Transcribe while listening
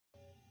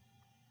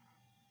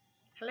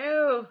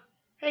Hello.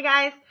 Hey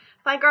guys,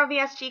 Fly Girl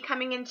VSG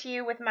coming into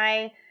you with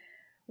my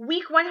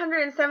week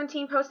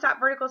 117 post-op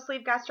vertical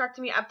sleeve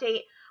gastrectomy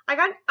update. I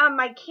got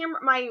my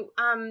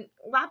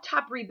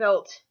laptop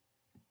rebuilt,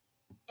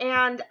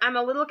 and I'm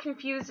a little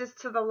confused as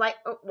to the light.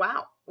 Oh,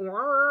 wow.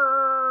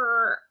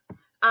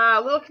 A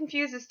little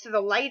confused as to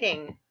the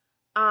lighting.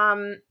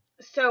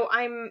 So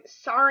I'm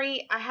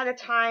sorry ahead of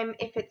time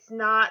if it's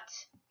not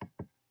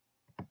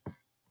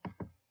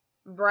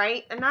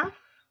bright enough.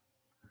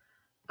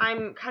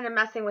 I'm kind of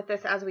messing with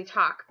this as we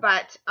talk,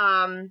 but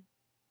oh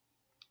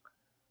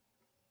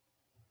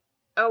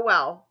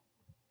well.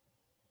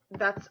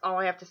 That's all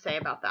I have to say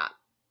about that.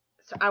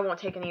 So I won't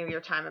take any of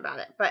your time about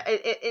it, but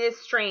it is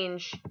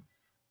strange.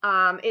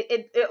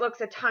 It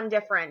looks a ton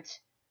different.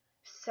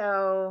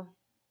 So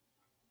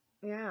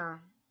yeah.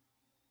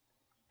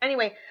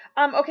 Anyway,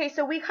 okay,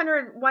 so week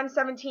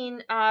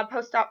 117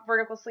 post-op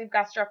vertical sleeve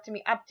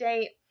gastrectomy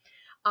update.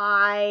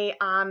 I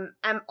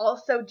am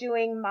also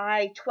doing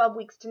my 12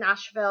 weeks to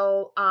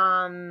Nashville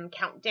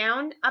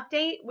countdown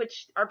update,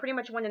 which are pretty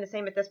much one and the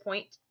same at this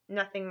point.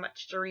 Nothing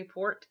much to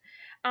report.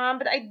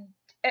 But I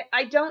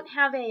don't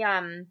have a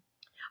I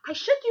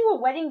should do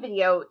a wedding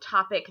video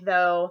topic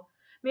though.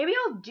 Maybe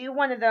I'll do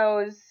one of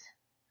those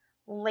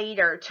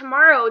later.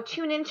 Tomorrow,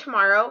 tune in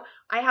tomorrow.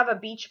 I have a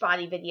beach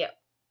body video.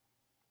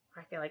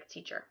 I feel like a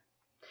teacher.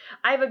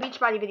 I have a beach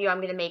body video I'm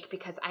going to make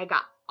because I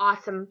got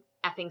awesome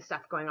effing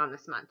stuff going on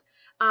this month.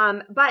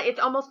 But it's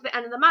almost the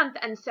end of the month,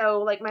 and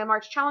so like my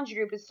March challenge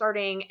group is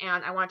starting,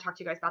 and I want to talk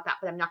to you guys about that,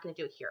 but I'm not going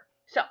to do it here.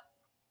 So,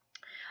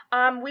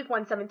 week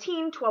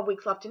 117, 12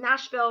 weeks left in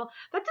Nashville.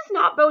 That does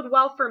not bode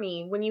well for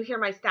me when you hear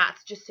my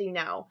stats, just so you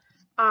know.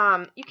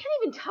 You can't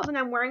even tell that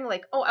I'm wearing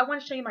like, oh, I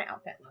want to show you my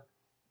outfit. Look.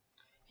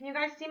 Can you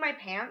guys see my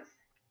pants?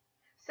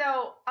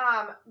 So,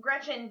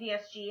 Gretchen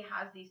VSG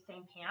has these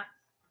same pants,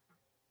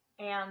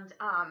 and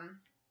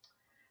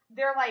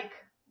they're like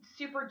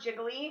super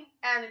jiggly,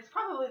 and it's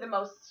probably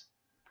the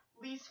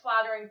least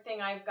flattering thing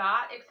I've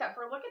got, except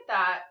for look at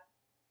that.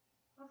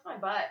 That's my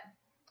butt.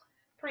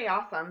 Pretty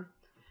awesome.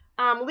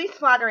 Least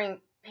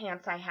flattering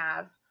pants I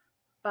have,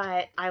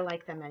 but I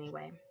like them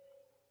anyway.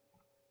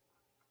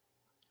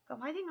 The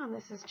lighting on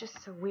this is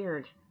just so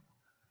weird.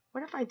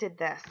 What if I did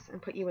this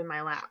and put you in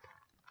my lap?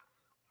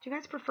 Do you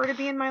guys prefer to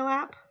be in my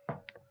lap?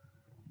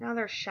 Now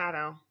there's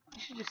shadow. I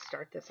should just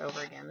start this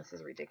over again. This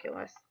is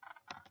ridiculous.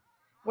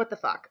 What the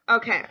fuck?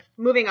 Okay,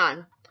 moving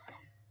on.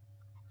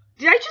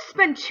 Did I just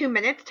spend 2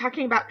 minutes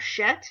talking about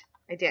shit?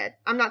 I did.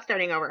 I'm not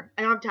starting over.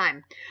 I don't have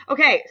time.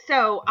 Okay,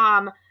 so,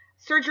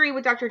 surgery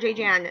with Dr. J.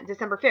 Jan,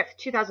 December 5th,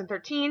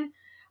 2013.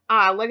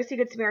 Legacy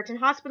Good Samaritan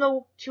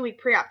Hospital, 2-week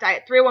pre-op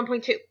diet,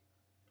 301.2.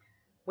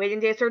 Waiting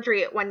day of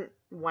surgery at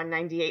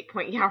 198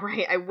 point, yeah,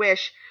 right, I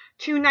wish.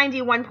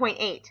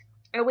 291.8.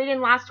 I weighed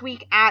in last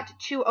week at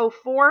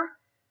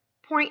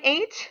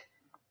 204.8.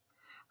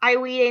 I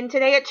weighed in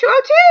today at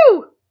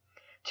 202.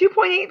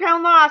 2.8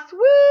 pound loss.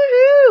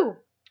 Woohoo!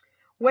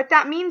 What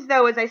that means,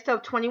 though, is I still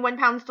have 21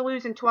 pounds to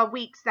lose in 12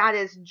 weeks. That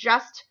is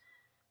just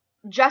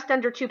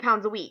under 2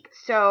 pounds a week.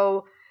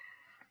 So,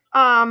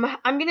 I'm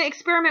going to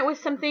experiment with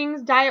some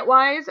things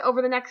diet-wise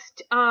over the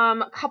next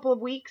couple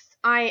of weeks.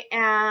 I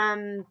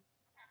am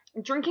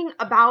drinking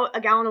about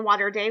a gallon of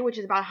water a day, which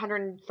is about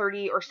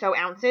 130 or so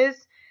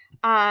ounces.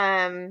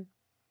 But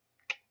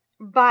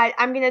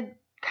I'm going to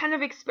kind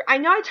of I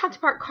know I talked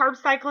about carb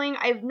cycling.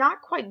 I've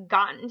not quite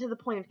gotten to the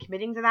point of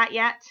committing to that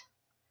yet.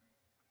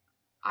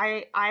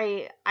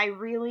 I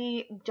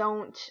really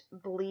don't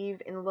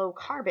believe in low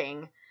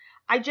carbing.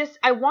 I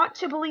want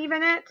to believe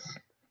in it,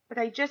 but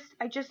I just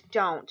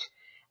don't.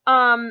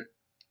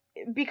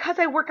 Because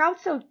I work out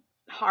so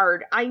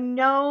hard, I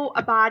know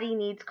a body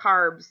needs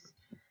carbs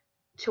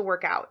to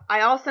work out.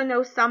 I also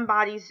know some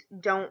bodies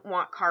don't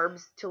want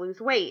carbs to lose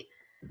weight.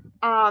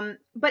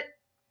 But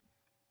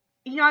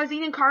you know, I was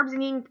eating carbs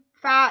and eating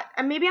fat,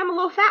 and maybe I'm a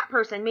low fat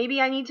person. Maybe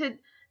I need to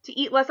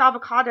eat less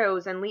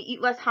avocados and eat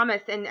less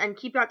hummus and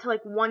keep that to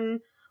like 1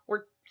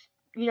 or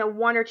 2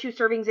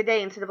 servings a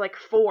day instead of like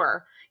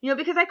 4.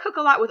 Because I cook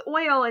a lot with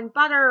oil and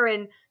butter,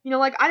 and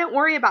like I don't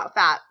worry about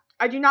fat.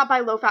 I do not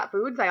buy low fat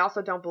foods. I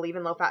also don't believe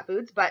in low fat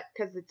foods, but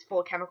because it's full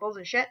of chemicals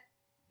and shit,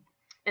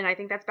 and I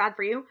think that's bad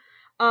for you.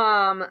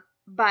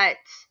 But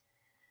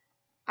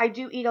I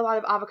do eat a lot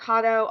of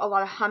avocado, a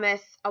lot of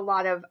hummus, a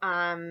lot of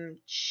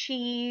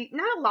cheese.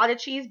 Not a lot of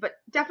cheese, but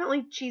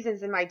definitely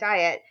cheeses in my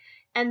diet.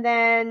 And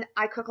then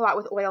I cook a lot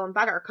with oil and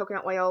butter,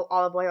 coconut oil,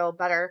 olive oil,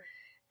 butter,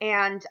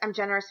 and I'm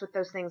generous with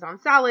those things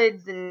on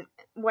salads and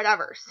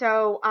whatever.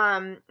 So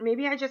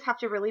maybe I just have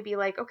to really be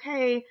like,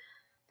 okay,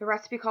 the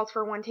recipe calls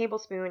for 1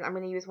 tablespoon. I'm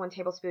going to use 1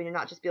 tablespoon and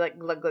not just be like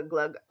glug glug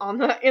glug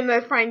in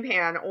the frying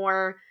pan.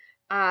 Or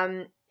if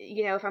I'm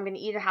going to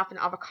eat a half an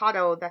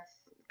avocado, that's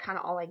kind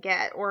of all I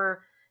get.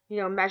 Or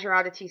measure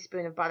out a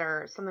teaspoon of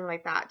butter, something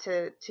like that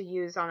to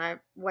use on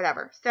a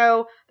whatever.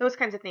 So those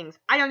kinds of things.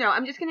 I don't know.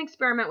 I'm just going to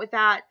experiment with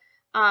that.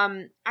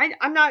 I'm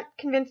not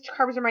convinced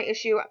carbs are my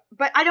issue,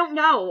 but I don't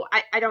know.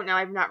 I don't know.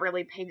 I've not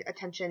really paid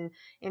attention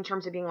in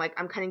terms of being like,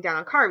 I'm cutting down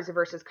on carbs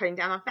versus cutting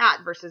down on fat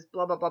versus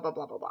blah, blah, blah, blah,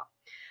 blah, blah, blah.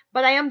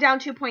 But I am down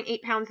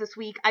 2.8 pounds this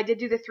week. I did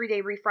do the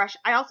 3-day refresh.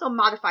 I also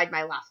modified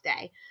my last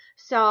day.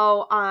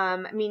 So,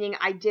 meaning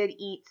I did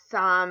eat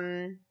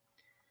some,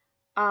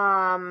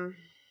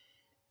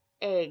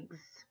 eggs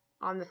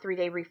on the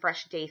 3-day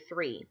refresh day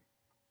 3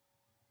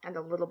 and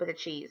a little bit of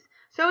cheese.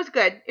 So it was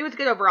good. It was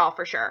good overall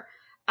for sure.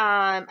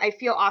 I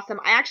feel awesome.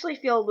 I actually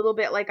feel a little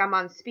bit like I'm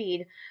on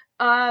speed,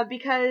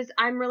 because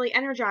I'm really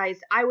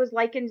energized. I was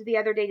likened the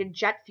other day to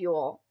jet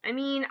fuel. I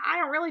mean, I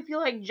don't really feel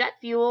like jet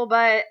fuel,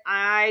 but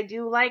I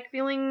do like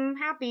feeling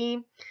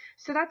happy.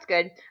 So that's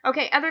good.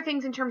 Okay, other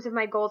things in terms of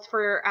my goals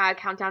for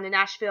Countdown to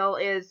Nashville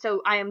is,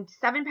 so I am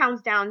 7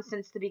 pounds down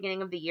since the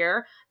beginning of the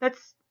year.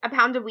 That's a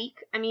pound a week.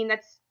 I mean,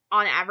 that's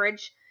on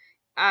average.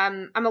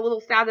 I'm a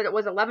little sad that it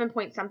was 11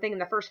 point something in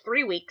the first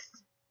 3 weeks,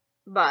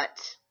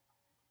 but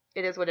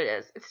it is what it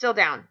is. It's still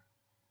down.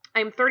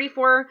 I'm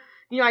 34.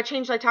 I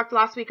talked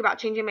last week about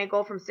changing my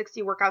goal from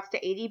 60 workouts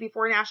to 80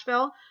 before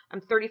Nashville.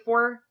 I'm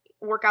 34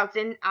 workouts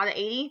in out of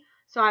 80.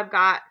 So I've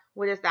got,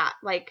 what is that?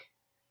 Like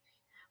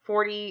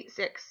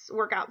 46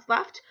 workouts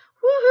left.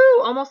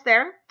 Woohoo! Almost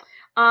there.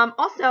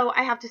 Also,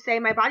 I have to say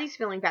my body's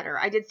feeling better.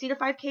 I did C to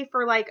 5K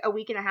for like a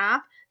week and a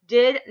half.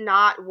 Did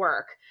not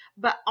work.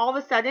 But all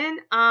of a sudden,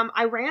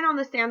 I ran on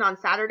the sand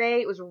on Saturday.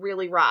 It was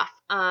really rough.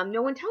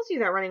 No one tells you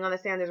that running on the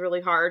sand is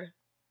really hard,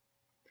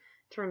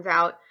 turns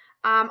out.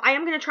 I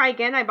am going to try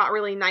again. I bought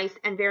really nice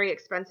and very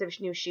expensive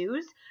new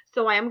shoes,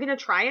 so I am going to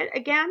try it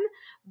again,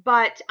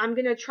 but I'm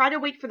going to try to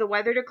wait for the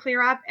weather to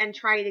clear up and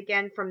try it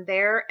again from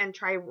there and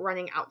try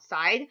running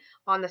outside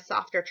on the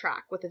softer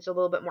track with just a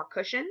little bit more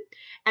cushion.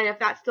 And if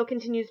that still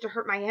continues to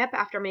hurt my hip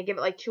after I'm going to give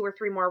it like 2 or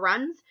 3 more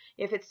runs,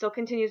 if it still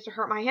continues to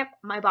hurt my hip,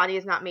 my body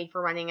is not made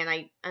for running and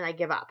I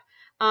give up.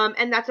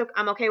 And that's okay.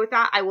 I'm okay with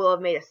that. I will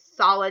have made a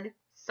solid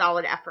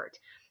effort.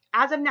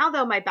 As of now,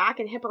 though, my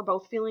back and hip are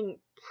both feeling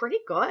pretty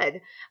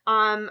good.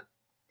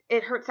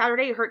 It hurt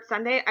Saturday, it hurt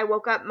Sunday. I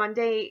woke up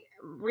Monday,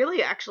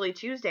 really actually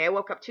Tuesday. I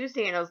woke up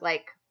Tuesday and I was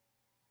like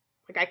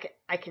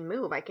I can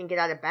move. I can get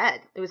out of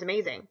bed. It was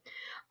amazing.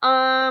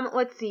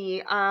 Let's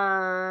see.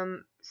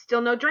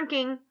 Still no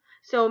drinking.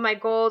 So my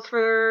goals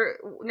for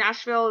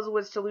Nashville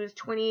was to lose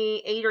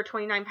 28 or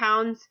 29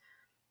 pounds.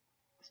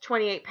 It's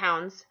 28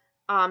 pounds.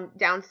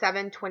 Down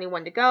 7,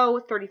 21 to go,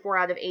 34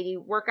 out of 80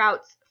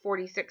 workouts,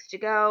 46 to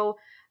go.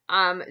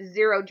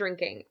 0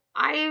 drinking.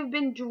 I've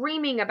been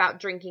dreaming about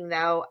drinking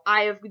though.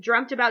 I've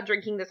dreamt about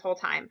drinking this whole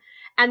time.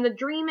 And the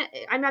dream,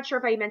 I'm not sure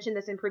if I mentioned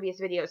this in previous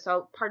videos,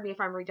 so pardon me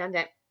if I'm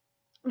redundant.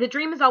 The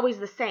dream is always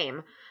the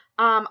same.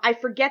 I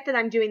forget that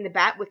I'm doing the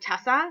bet with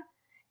Tessa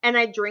and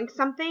I drink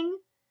something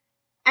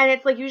and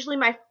it's like usually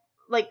my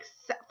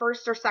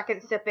first or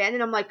second sip in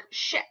and I'm like,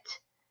 shit.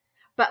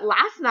 But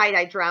last night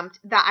I dreamt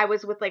that I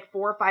was with like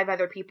 4 or 5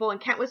 other people and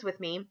Kent was with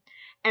me.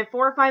 And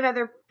 4 or 5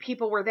 other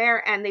people were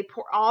there and they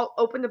all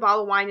opened a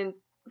bottle of wine and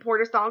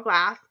poured us all a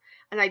glass.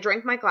 And I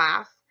drank my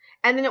glass.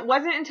 And then it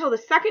wasn't until the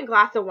second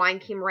glass of wine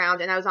came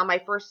around and I was on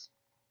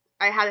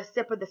I had a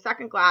sip of the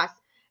second glass.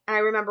 And I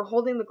remember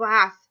holding the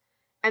glass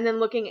and then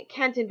looking at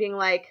Kent and being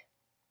like,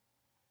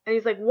 and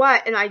he's like,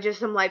 what? And I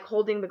just am like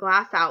holding the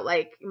glass out,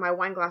 like my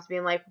wine glass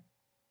being like,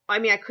 I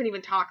mean, I couldn't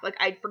even talk. Like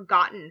I'd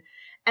forgotten.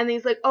 And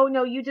he's like, oh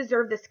no, you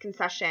deserve this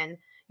concession.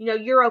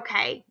 You're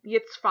okay.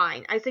 It's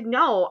fine. I said,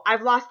 no,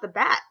 I've lost the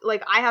bet.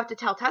 Like I have to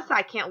tell Tessa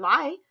I can't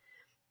lie.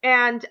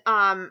 And,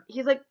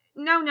 he's like,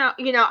 no,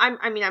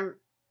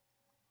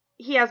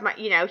 he has my,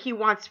 he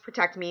wants to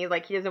protect me.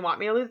 Like he doesn't want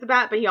me to lose the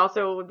bet, but he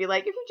also would be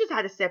like, if you just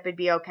had a sip, it'd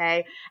be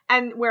okay.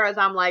 And whereas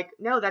I'm like,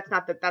 no, that's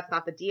not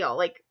the deal.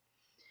 Like,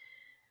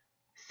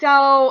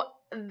 so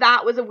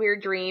that was a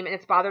weird dream and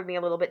it's bothered me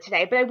a little bit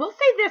today, but I will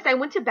say this. I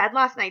went to bed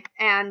last night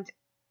and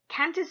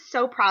Kent is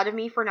so proud of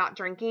me for not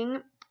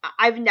drinking.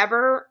 I've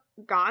never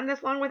gone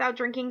this long without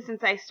drinking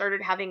since I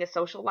started having a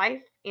social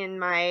life in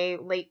my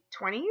late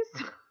 20s.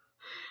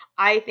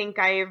 I think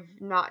I've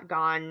not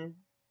gone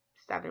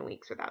 7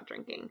 weeks without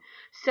drinking.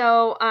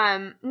 So,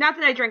 not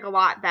that I drank a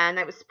lot then.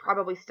 I was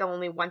probably still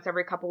only once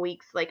every couple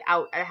weeks, like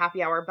out at a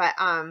happy hour. But,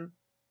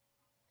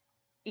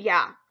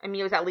 yeah, I mean,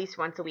 it was at least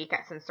once a week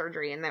since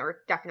surgery. And there were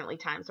definitely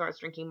times where I was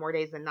drinking more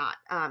days than not,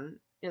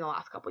 in the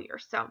last couple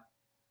years. So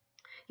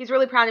he's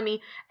really proud of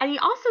me. And he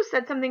also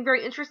said something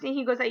very interesting.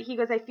 He goes, I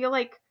feel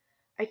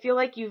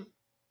like you've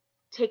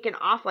taken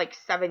off like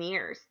 7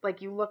 years.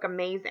 Like you look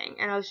amazing.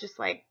 And I was just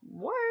like,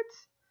 what?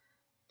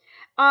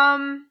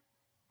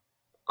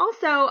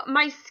 Also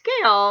my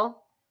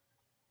scale,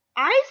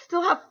 I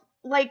still have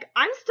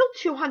I'm still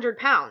 200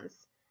 pounds,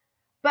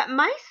 but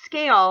my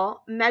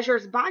scale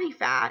measures body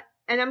fat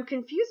and I'm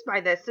confused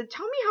by this. So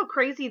tell me how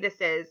crazy this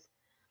is.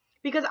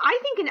 Because I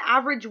think an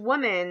average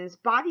woman's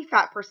body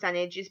fat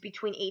percentage is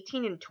between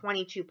 18 and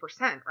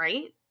 22%,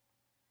 right?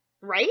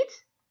 Right?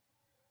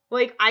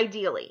 Like,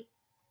 ideally.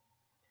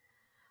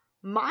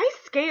 My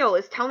scale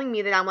is telling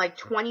me that I'm like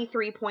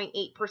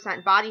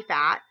 23.8% body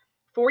fat,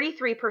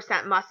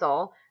 43%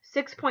 muscle,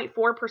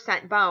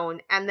 6.4%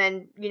 bone, and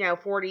then,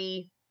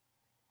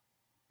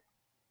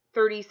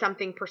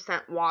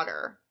 30-something%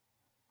 water.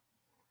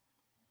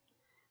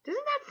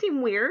 Doesn't that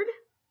seem weird?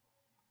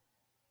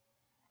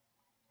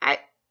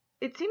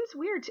 It seems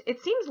weird. It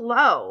seems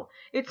low.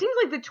 It seems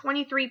like the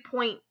 23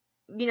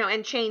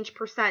 and change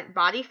percent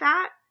body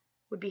fat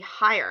would be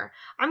higher.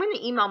 I'm going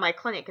to email my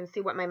clinic and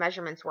see what my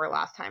measurements were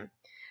last time.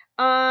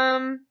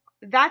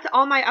 That's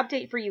all my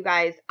update for you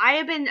guys. I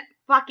have been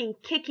fucking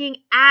kicking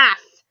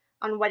ass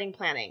on wedding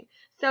planning.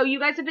 So you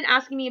guys have been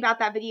asking me about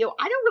that video.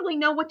 I don't really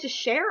know what to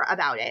share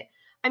about it.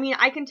 I mean,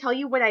 I can tell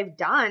you what I've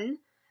done.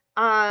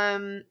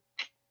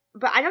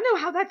 But I don't know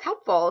how that's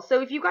helpful.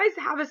 So if you guys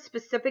have a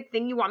specific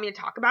thing you want me to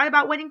talk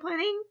about wedding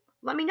planning,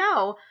 let me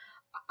know.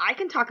 I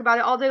can talk about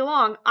it all day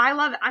long. I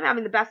love it. I'm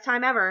having the best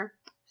time ever.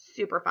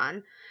 Super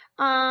fun.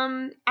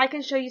 I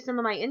can show you some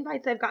of my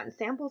invites I've gotten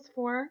samples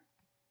for.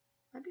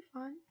 That'd be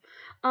fun.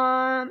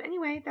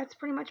 Anyway, that's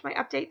pretty much my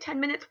update. 10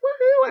 minutes.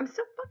 Woohoo! I'm so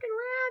fucking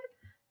rad.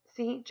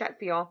 See? Jet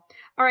fuel.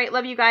 All right.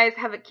 Love you guys.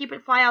 Keep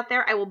it fly out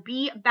there. I will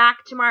be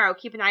back tomorrow.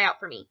 Keep an eye out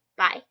for me.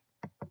 Bye.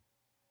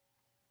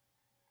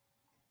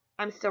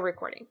 I'm still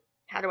recording.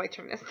 How do I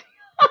turn this?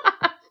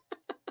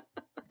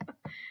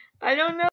 I don't know.